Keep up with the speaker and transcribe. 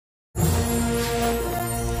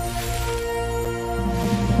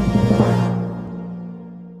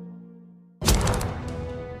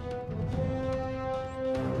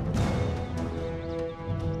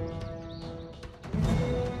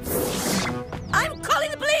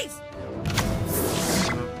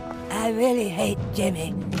really hate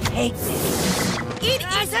Jimmy. Hate him. It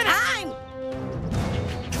is time!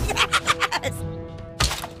 Yes!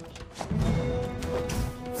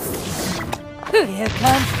 Here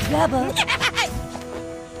comes trouble.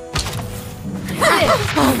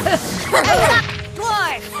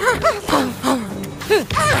 Dwarf!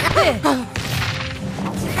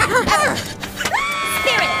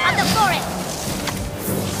 Spirit of the forest!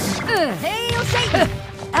 Hail Satan!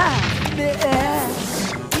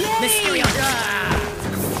 Mysterion!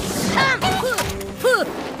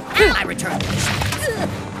 I return.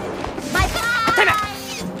 My time!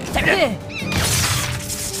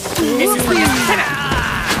 This is for you.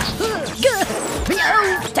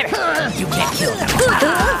 You can't kill them.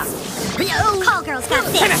 Call girls got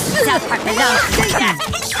this. South Park below.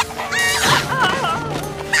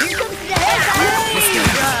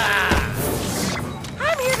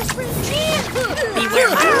 I'm here to scream cheer. Beware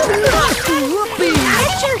my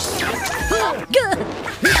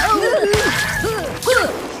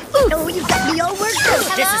Oh, you got me all worked up.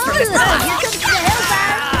 This is for Mr. Here comes the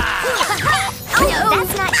hellfire. Oh,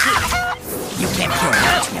 that's not cute. You can't cure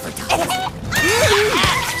that which never dies.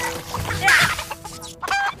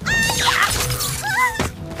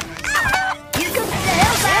 Here comes the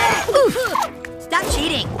hellfire. Stop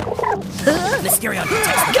cheating. Mysterion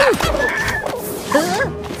protects the coop.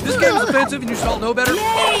 This game is offensive and you should all know better.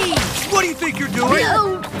 Yay! What do you think you're doing?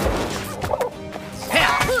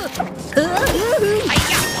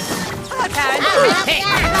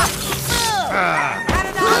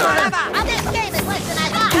 This game is less than I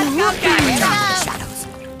thought. Let's go, guys.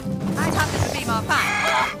 I thought this would be more fun.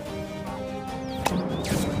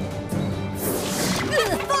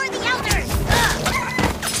 For the elders!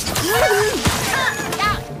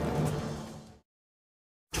 Down.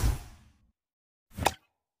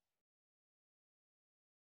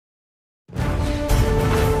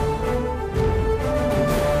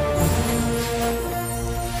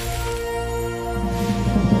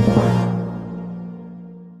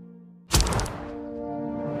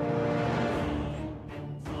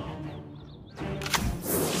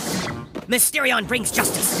 Mysterion brings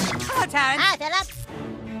justice. Hello, Terrance. Hi, Phillip.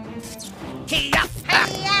 Hey-ya!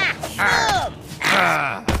 Hey-ya!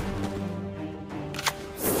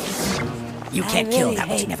 You can't kill that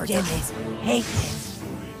which never dies. Hate him.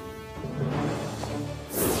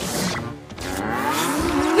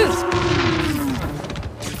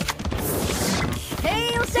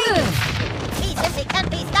 Hail Satan! He simply can't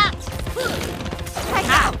be stopped. Check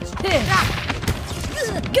out! Hail Satan!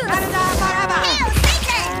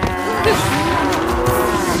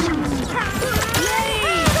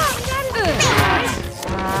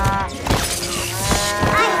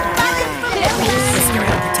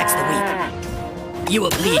 Mysterion protects the weak. You will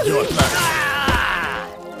bleed your blood.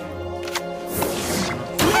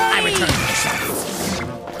 I return to the shadows.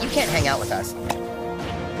 You can't hang out with us.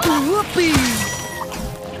 Whoopee!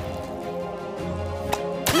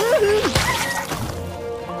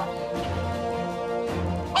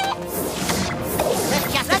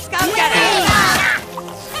 Let's go get it!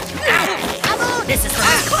 This is for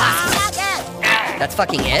Mr. Claus. That's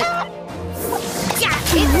fucking it?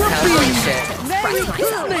 Holy shit. Merry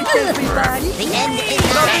Christmas, everybody! The end is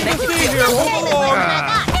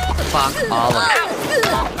fuck all of it.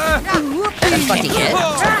 That's fucking it?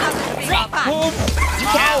 You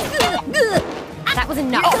can't. That was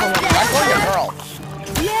enough. I'm going to girl.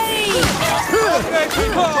 Yay! Here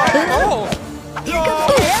comes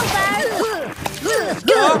the hellfire!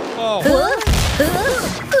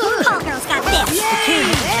 Call girls got this.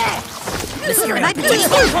 Mysterion, I protect you.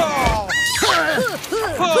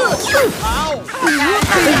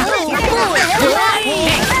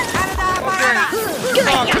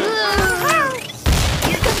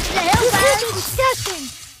 Here comes the hellfire! Disgusting!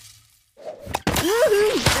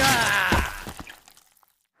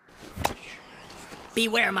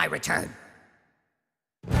 Beware my return.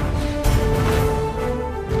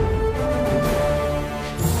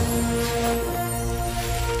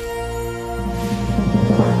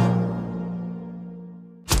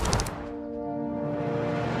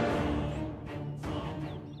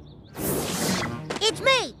 It's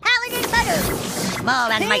me, Paladin Butter.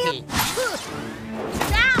 Small and mighty.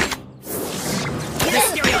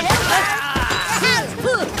 Mysterion.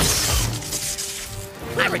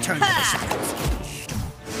 I return to the shadows.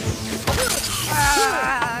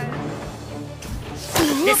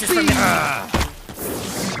 This is for me.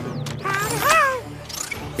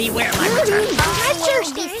 Beware my return.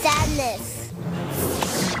 Bloodthirsty sadness.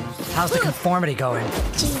 How's the conformity going?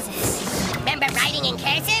 Jesus. Remember writing in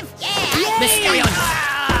cursive? Yeah. Mysterion.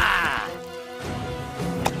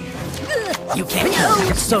 You can't kill me.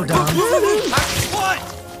 It's so dumb. What?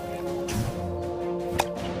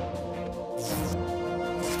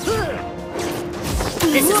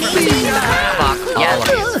 This is for Fuck Yeah. all of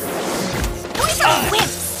you. Boys are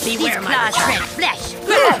wimps. Beware my tread flesh.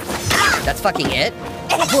 That's fucking it?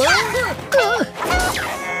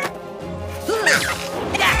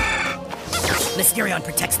 Mysterion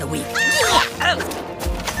protects the weak.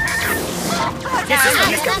 This is for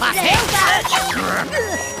Mr. Posse.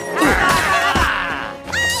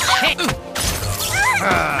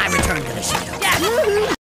 I return to the shadow.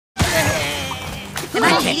 And I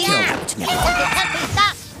can't kill that which never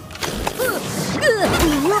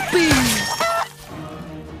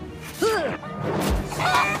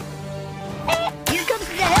Here comes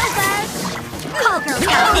the hellfire.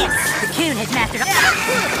 The coon has mastered up.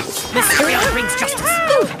 Mysterion brings justice.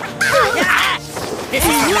 This is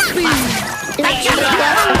for Mr. Posse.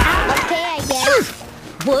 Okay, I guess.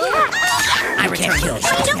 I return to the My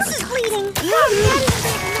shadow. nose is bleeding.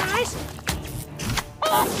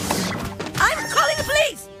 I'm calling the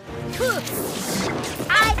police!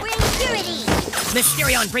 I bring purity.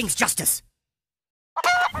 Mysterion brings justice.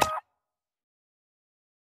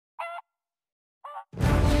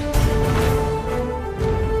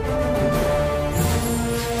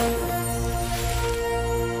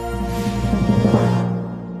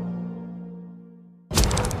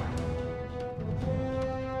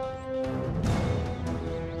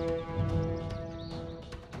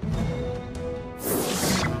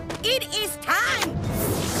 It is time!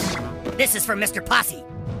 This is for Mr. Posse.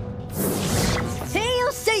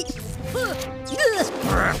 Hail Satan!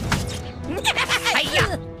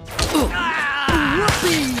 Hiya!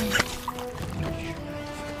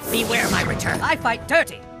 Beware my return. I fight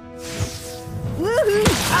dirty. Woohoo!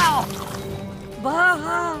 Ow!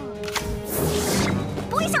 Bah!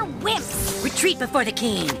 Boys are wimps. Retreat before the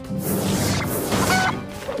king.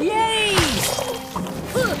 Yay!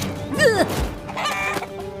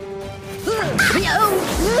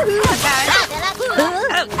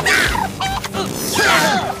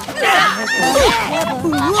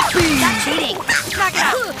 Stop cheating. Knock it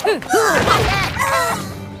out.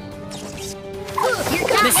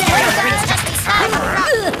 Mysterion brings justice.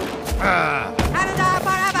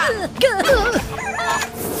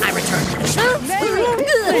 I return to the shadows. Merry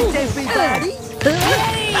Christmas, everybody!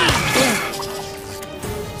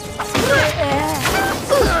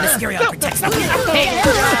 Mysterion protects the weak.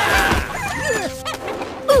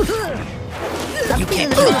 You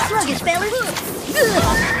can't kill that. Sluggish, fellas.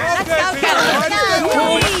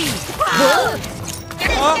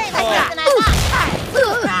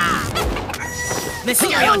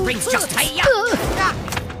 Mysterion brings justice. Hiya!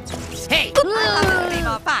 Hey!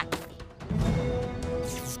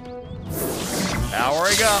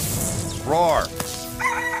 Powering up. Roar.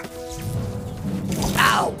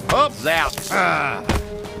 Ow! Oops, out.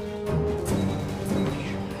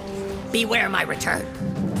 Beware my return.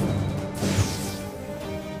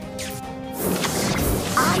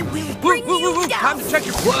 I will Bring you down. Time to check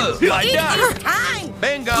your clothes. Like that. Time!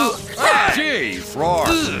 Bingo. Jeez. Roar.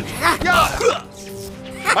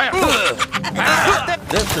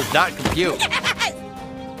 This does not compute.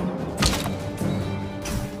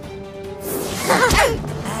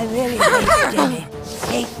 I really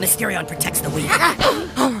hate it. Mysterion protects the weak.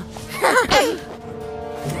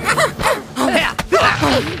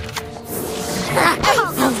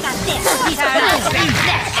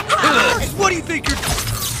 What do you think you're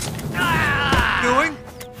doing?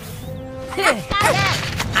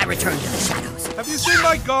 I return to the shadows. Have you seen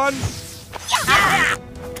my gun?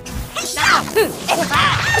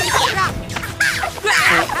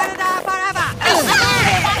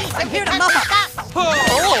 I'm here to mop up.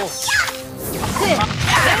 Oh. Hey,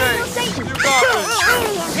 you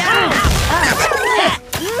got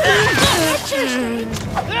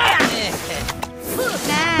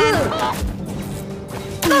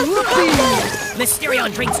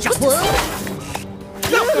Mysterion brings justice.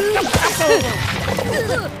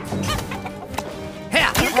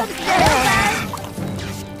 Here.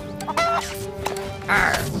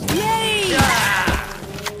 Yay!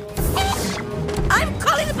 I'm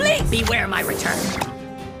calling the police. Beware my return.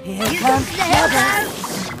 Here comes the hellfire.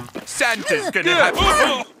 Santa's gonna have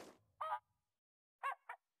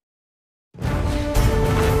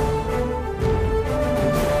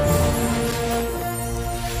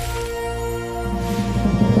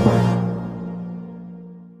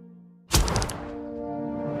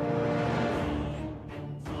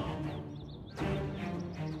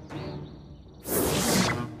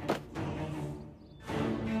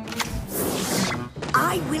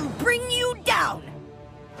I will bring you down.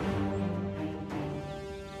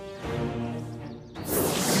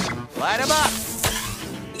 Light him up.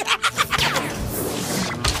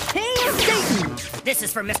 Hail Satan! This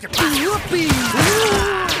is for Mr. Possum. Whoopee!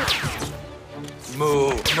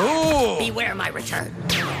 Move. Move. Beware my return.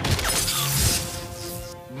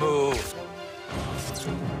 Move.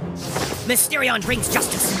 Mysterion brings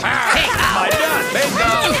justice. Hey, my dad.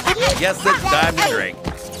 Bingo. Guess it's time to drink.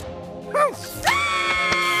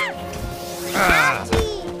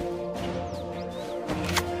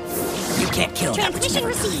 You can't kill that which Transmission never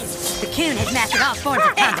received. dies. The coon has mastered all forms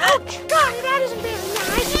of combat. Ouch! God, that isn't very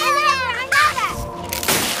nice.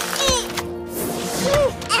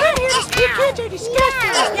 You kids are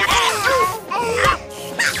disgusting.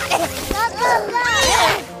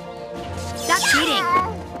 Stop cheating.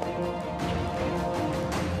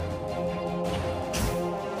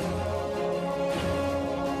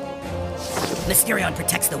 Mysterion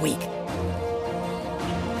protects the weak.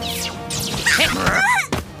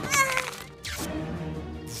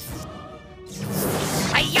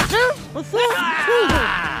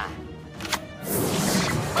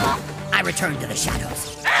 I return to the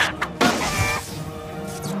shadows.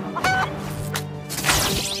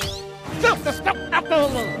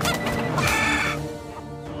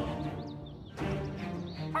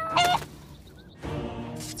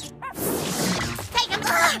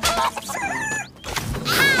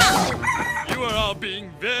 You are all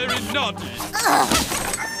being very naughty.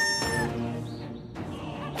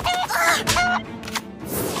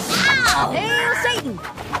 Hail Satan!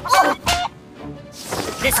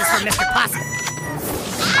 This is for Mr. Possum.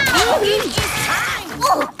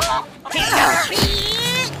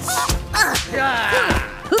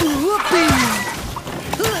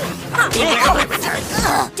 Beware my return.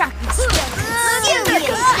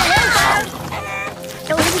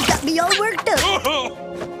 Oh, you got me all worked up.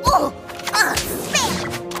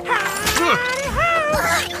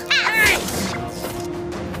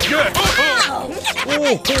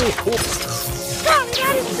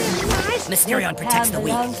 Mysterion protects the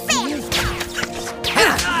weak.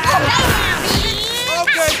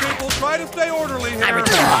 Okay, people, try to stay orderly here. I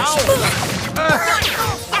return to the shadows.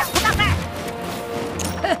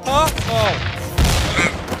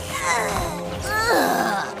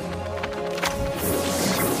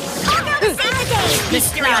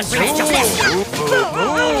 Mysterion brings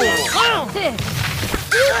justice.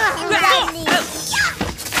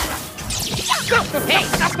 Hey!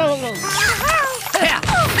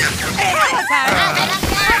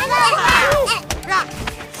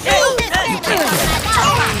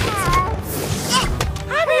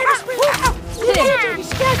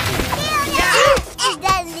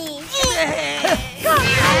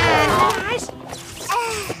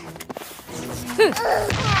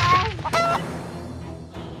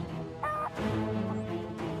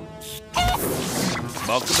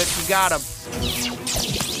 Welcome it, you got him.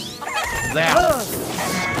 There.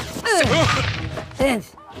 Hey.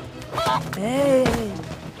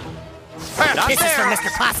 This is for Mr.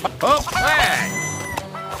 Possum. Oh, hey.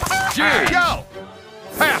 Gee, go.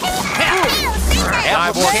 I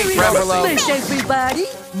will take Trevor. Thanks, everybody.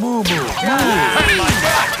 Moo moo.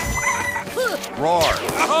 Roar. I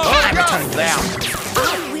return to the Down. I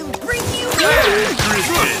will bring you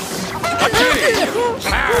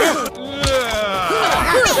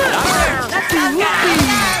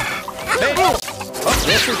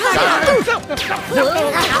This is time.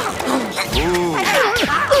 Ooh.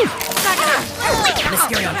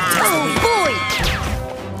 Mysterion protects the weak.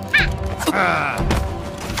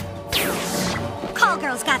 Call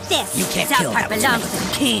girl's got this. You can't South kill Park that which belongs never to the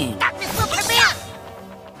dies. king. Got this look for me.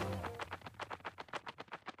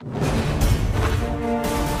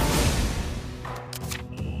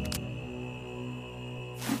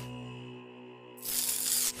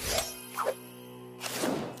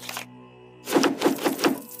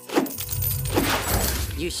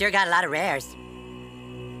 You sure got a lot of rares.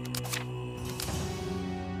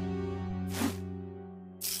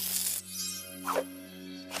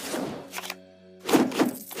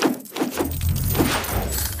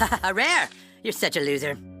 A rare! You're such a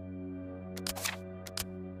loser.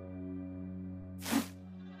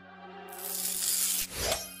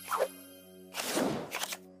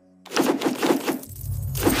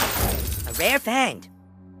 A rare find.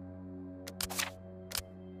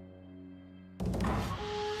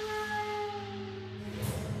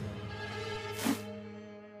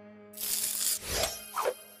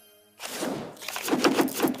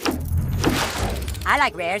 I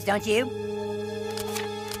like rares, don't you?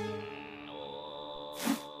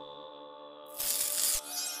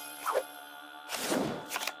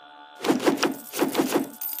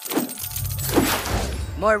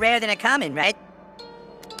 More rare than a common, right?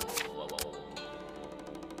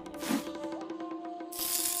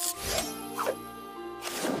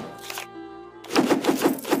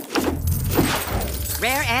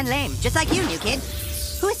 and lame, just like you, new kid.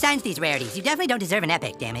 Who assigns these rarities? You definitely don't deserve an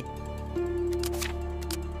epic, damn it.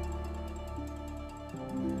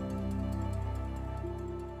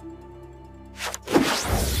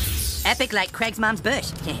 Epic like Craig's mom's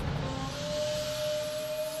bush.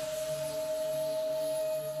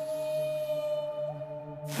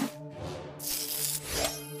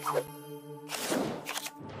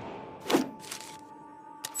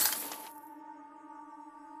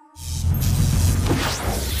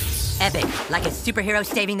 Epic, like a superhero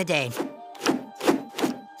saving the day.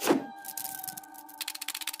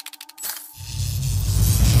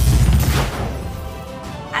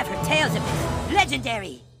 I've heard tales of this.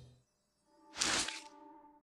 Legendary!